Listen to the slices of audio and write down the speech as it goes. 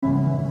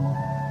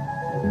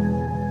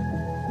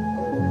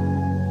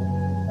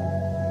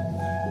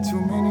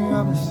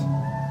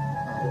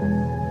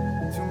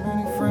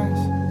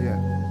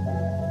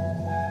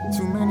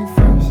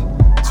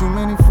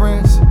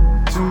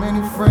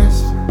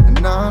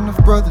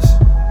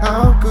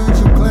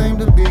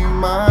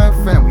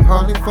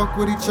fuck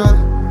with each other.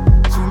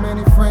 Too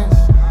many friends,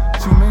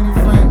 too many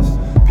friends.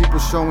 People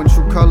showing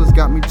true colors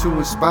got me too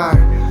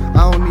inspired.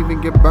 I don't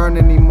even get burned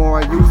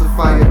anymore, I use the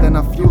fire, then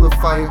I fuel the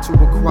fire to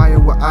acquire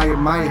what I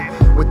admire.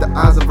 With the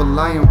eyes of a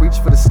lion, reach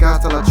for the skies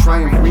till I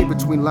triumph. Read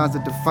between lines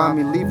that define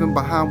me, leaving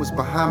behind what's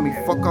behind me.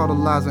 Fuck all the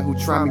lies and who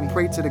try me,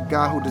 pray to the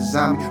God who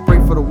designed me. Pray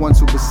for the ones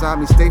who beside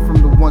me, stay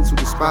from the ones who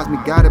despise me.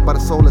 Guided by the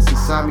soul that's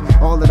inside me,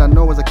 all that I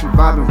know is I keep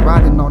vibing.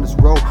 Riding on this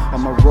road,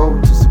 on my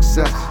road to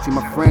success. See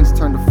my friends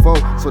turn to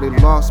foe, so they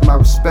lost my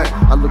respect.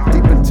 I look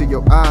deep into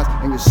your eyes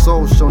and your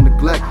soul show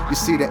neglect. You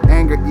see the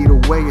anger eat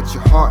away at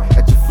your heart,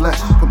 at your flesh.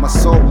 Put my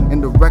soul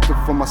in the record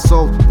for my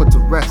soul put to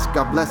rest.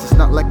 God bless, it's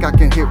not like I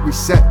can hit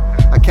reset.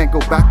 I can't go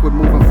backward,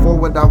 moving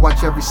forward, I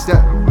watch every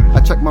step. I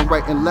check my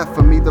right and left,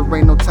 for me there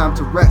ain't no time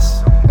to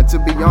rest. And to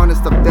be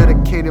honest, I've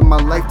dedicated my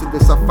life to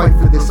this. I fight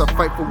for this, I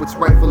fight for what's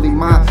rightfully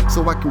mine,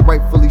 so I can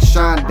rightfully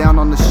shine down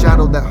on the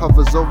shadow that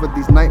hovers over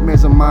these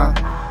nightmares of mine.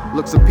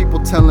 Looks of people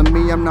telling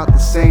me I'm not the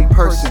same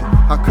person.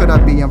 How could I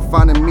be? I'm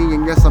finding me,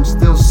 and yes, I'm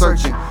still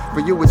searching. For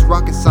you it's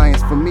rocket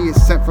science, for me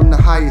it's sent from the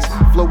highest.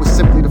 Flow is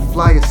simply the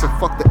flyest, so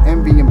fuck the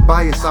envy and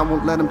bias. I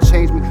won't let them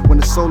change me, when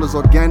the soul is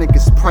organic,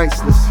 it's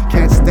priceless.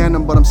 Can't stand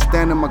them, but I'm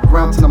standing my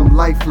ground till I'm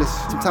lifeless.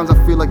 Sometimes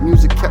I feel like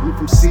music kept me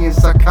from seeing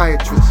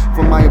psychiatrists.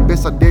 From my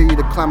abyss, I dare you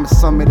to climb a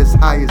summit as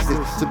high as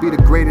this. To be the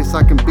greatest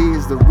I can be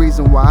is the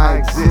reason why I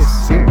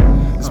exist. See,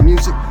 this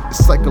music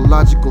is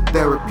psychological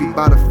therapy.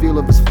 By the feel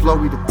of its flow,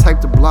 the type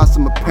to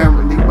blossom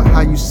apparently. But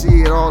how you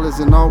see it all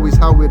isn't always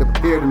how it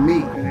appeared to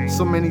me.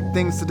 So many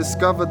things to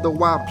discover, though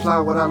I apply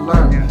what I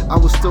learned. I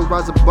will still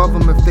rise above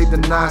them if they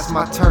deny it's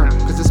my turn.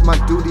 Cause it's my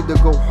duty to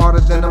go harder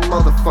than a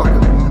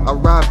motherfucker. I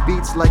ride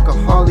beats like a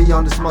Harley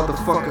on this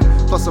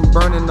motherfucker. Plus I'm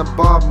burning the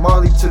Bob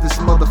Marley to this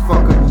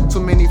motherfucker.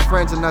 Too many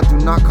friends and I do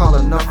not call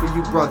enough for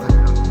you, brother.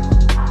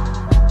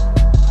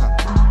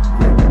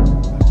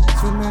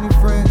 Too many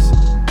friends,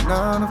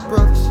 not enough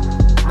brothers,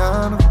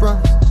 not enough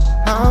brothers.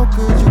 How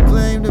could you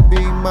claim to be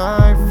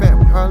my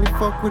family? Hardly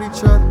fuck with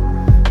each other.